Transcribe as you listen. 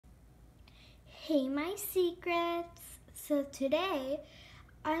Hey, my secrets. So today,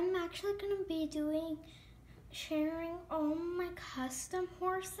 I'm actually going to be sharing all my custom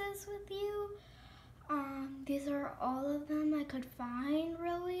horses with you. These are all of them I could find,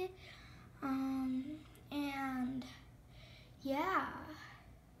 really. And yeah.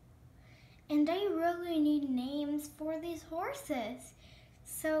 And I really need names for these horses.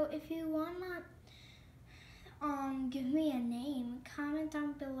 So if you wanna give me a name, comment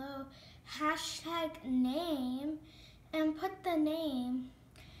down below #name and put the name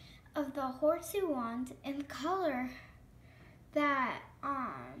of the horse you want and color that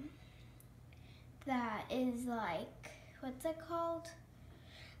that is like, what's it called,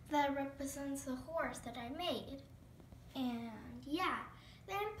 that represents the horse that I made. And yeah,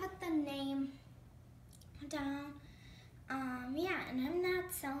 then put the name down. Yeah, and I'm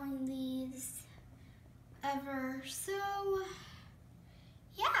not selling these ever, so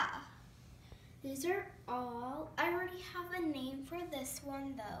yeah, these are all. I already have a name for this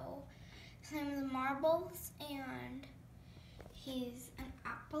one though. His name is Marbles, and he's an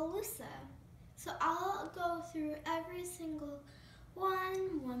Appaloosa. So I'll go through every single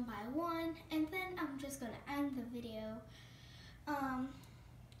one by one, and then I'm just gonna end the video.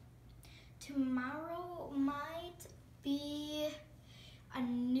 Tomorrow might be a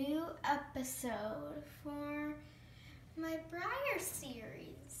new episode for my Breyer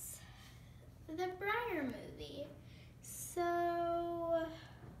series, the Breyer movie. So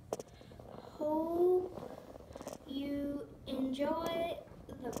hope you enjoy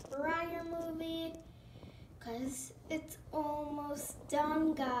the Breyer movie, because it's almost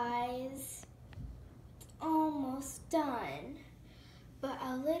done, guys. It's almost done. But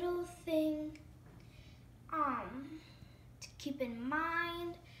a little thing to keep in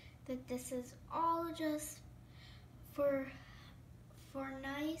mind, that this is all just for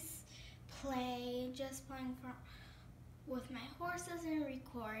nice play, just playing with my horses and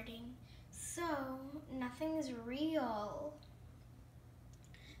recording. So nothing's real.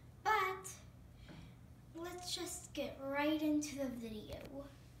 But let's just get right into the video.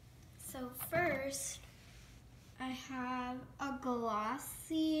 So first, I have a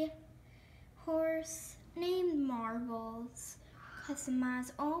glossy horse named Marbles,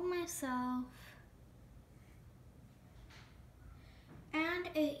 customized all myself. And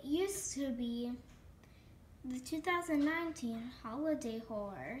it used to be the 2019 holiday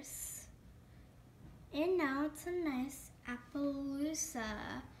horse. And now it's a nice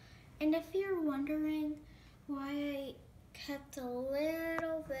Appaloosa. And if you're wondering why I kept a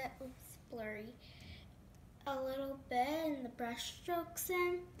little bit, oops, blurry, a little bit in the brush strokes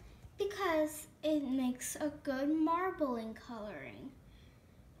in, because it makes a good marbling coloring.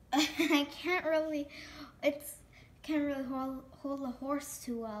 I can't really hold the horse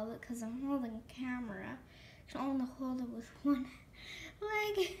too well because I'm holding a camera. I can only hold it with one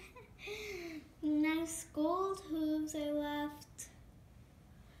leg. Nice gold hooves I left.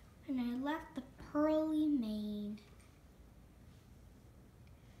 And I left the pearly mane.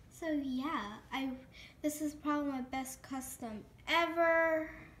 So yeah, this is probably my best custom ever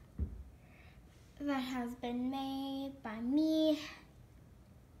that has been made by me.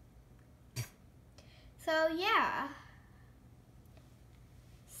 So yeah,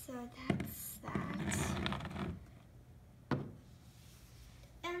 so that's that.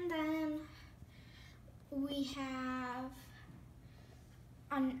 And then we have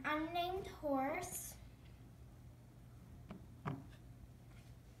an unnamed horse.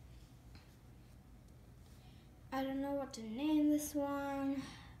 I don't know what to name this one.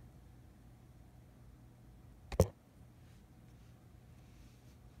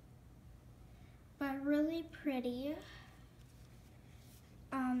 But really pretty.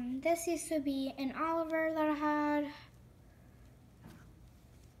 This used to be an Oliver that I had.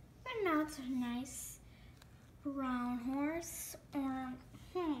 But now it's a nice brown horse. Or,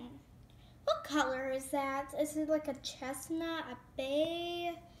 what color is that? Is it like a chestnut, a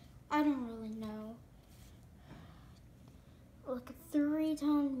bay? I don't really know. Like a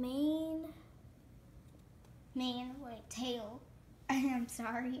 3-tone mane. Tail. I'm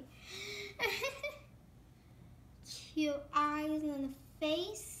sorry. Cute eyes and a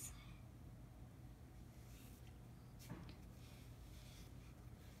face.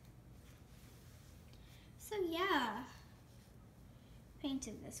 So yeah,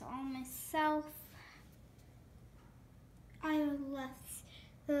 painted this all myself.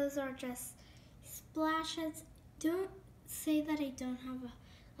 Those are just splashes. Don't say that I don't have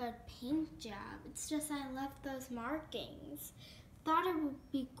a paint job. It's just I left those markings. Thought it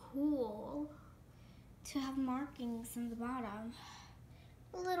would be cool to have markings in the bottom.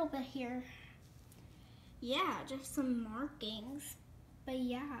 A little bit here. yeah, just some markings. But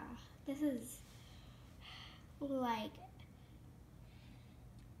yeah, this is like,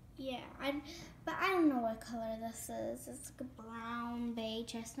 yeah, but I don't know what color this is. It's like a brown, beige,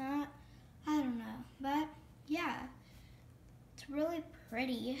 chestnut. I don't know, but yeah, it's really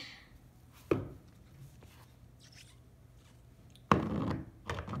pretty.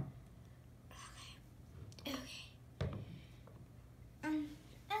 Okay. And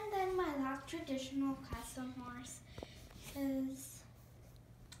then my last traditional custom horse is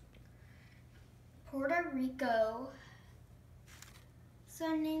Puerto Rico. So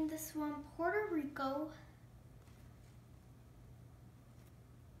I named this one Puerto Rico.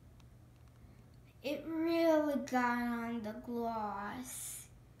 It really got on the gloss.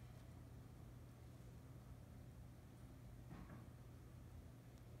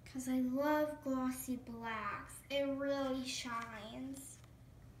 Because I love glossy blacks. It really shines.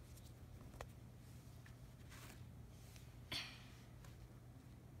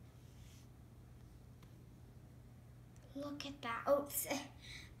 Look at that. Oops.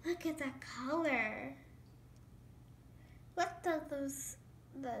 Look at that color. What those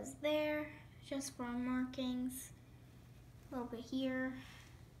there, just for markings. A little bit here.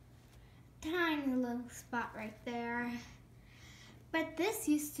 Tiny little spot right there. But this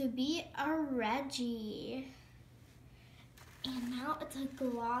used to be a Reggie. And now it's a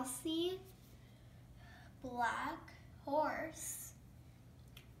glossy black horse.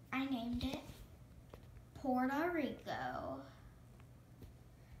 I named it Puerto Rico.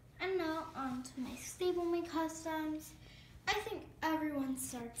 And now on to my stablemate customs. I think everyone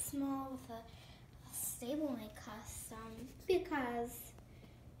starts small with a stablemate custom because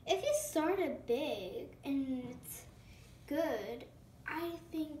if you start it big and it's good, I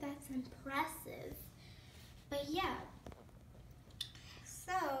think that's impressive. But yeah,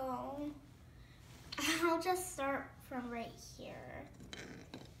 so I'll just start from right here.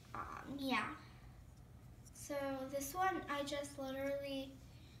 Yeah. So this one I just literally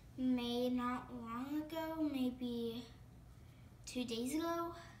made not long ago, maybe 2 days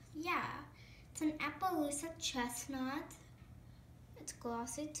ago. Yeah, it's an Appaloosa chestnut. It's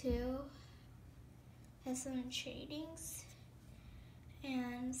glossy too. Has some shadings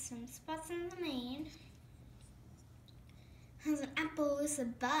and some spots in the mane. Has an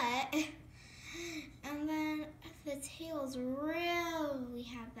Appaloosa butt. And then the tails really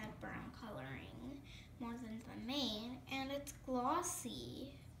have that brown coloring more than the mane, and it's glossy.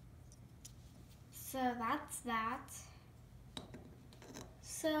 So that's that.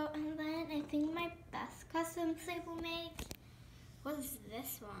 So, and then I think my best custom stablemate was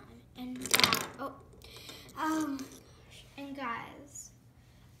this one. And and guys,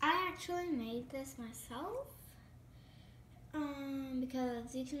 I actually made this myself.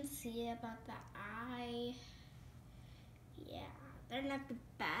 Because you can see about the eye. Yeah, they're not the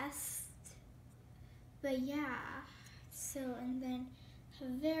best. But yeah, so, and then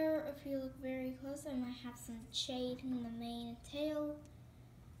if you look very close, I might have some shade in the mane and tail.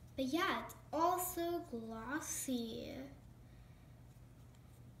 But yeah, it's also glossy.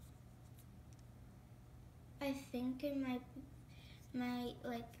 I think it might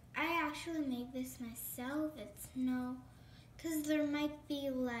I actually made this myself. It's because there might be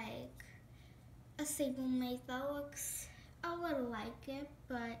like a stablemate that looks a little like it,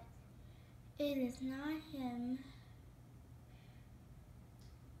 but it is not him.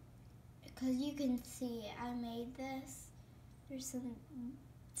 Because you can see I made this. There's some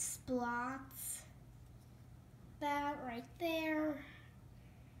splots. That right there.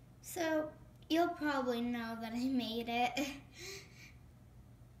 So you'll probably know that I made it.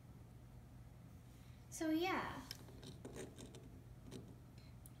 So yeah.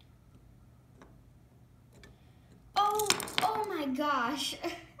 Oh my gosh.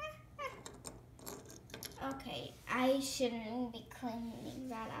 Okay, I shouldn't be cleaning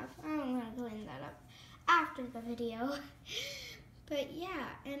that up. I'm gonna clean that up after the video. But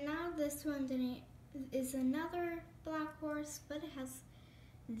yeah, and now this one is another black horse, but it has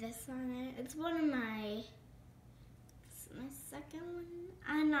this on it. It's one of my second one.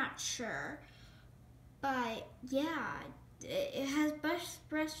 I'm not sure, but yeah, it has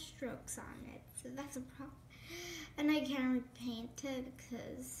brush strokes on it, so that's a problem. And I can't repaint it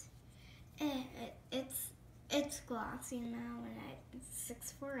because it's glossy now and it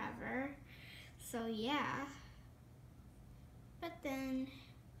sticks forever. So yeah. But then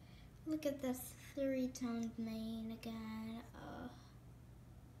look at this 3-toned mane again.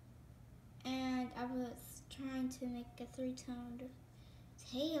 And I was trying to make a 3-toned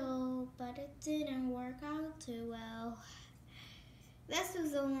tail, but it didn't work out too well. This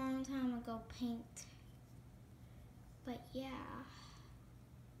was a long time ago paint. But yeah.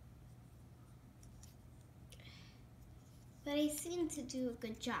 But I seem to do a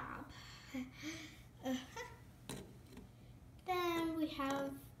good job. Then we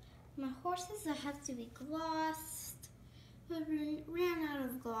have my horses that have to be glossed. We ran out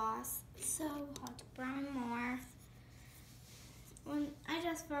of gloss, so we'll have to brown more. When I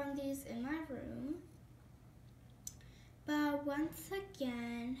just found these in my room. But once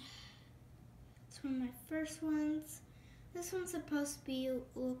again, it's one of my first ones. This one's supposed to be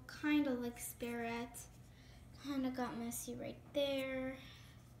look kind of like Spirit. Kind of got messy right there.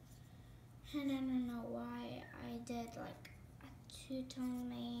 And I don't know why I did like a two-tone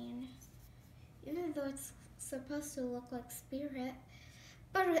mane. Even though it's supposed to look like Spirit.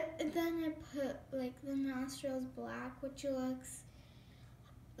 But then I put like the nostrils black, which looks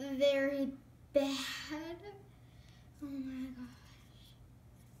very bad. Oh my gosh.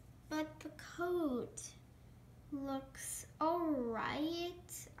 But the coat looks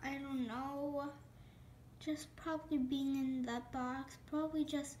alright. I don't know. Just probably being in that box. Probably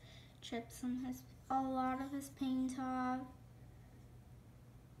just chipped a lot of his paint off.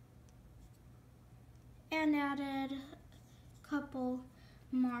 And added a couple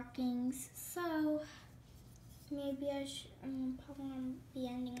markings. So maybe I'm probably going to be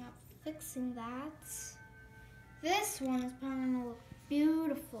ending up fixing that. This one is probably going to look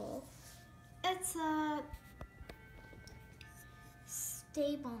beautiful. It's a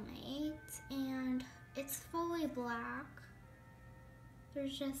stablemate and it's fully black.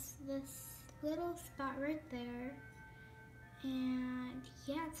 There's just this little spot right there. And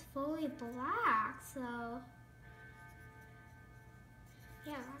yeah, it's fully black. So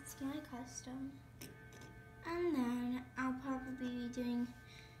yeah, that's my custom. And then I'll probably be doing,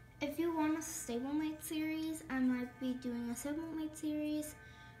 if you want a stablemate series, I might be doing a stablemate series.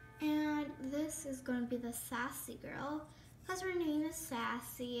 And this is going to be the Sassy girl, because her name is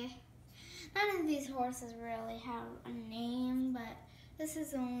Sassy. None of these horses really have a name, but this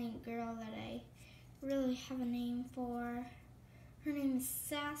is the only girl that I really have a name for. Her name is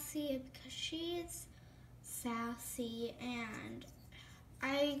Sassy because she is sassy, and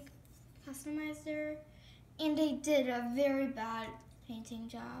I customized her, and I did a very bad painting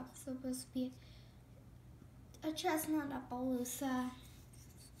job. It's supposed to be a chestnut Appaloosa.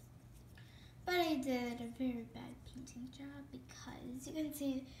 But I did a very bad painting job because you can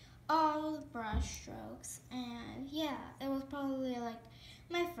see all the brush strokes, and yeah, it was probably like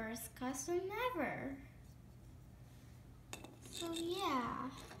my first custom ever. So yeah,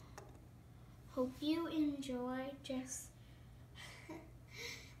 hope you enjoyed just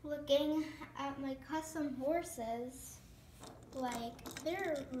looking at my custom horses. Like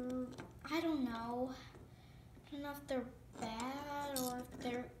I don't know if they're bad or if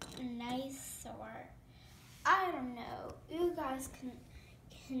they're nice, or I don't know. You guys can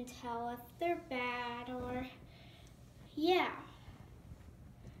tell if they're bad or yeah.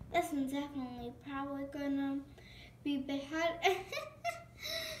 This one's definitely probably gonna be bad.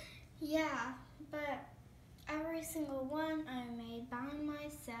 Yeah, but every single one I made by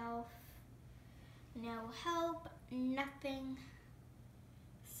myself. No help, nothing.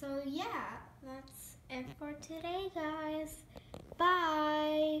 So yeah, that's it for today, guys.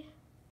 Bye.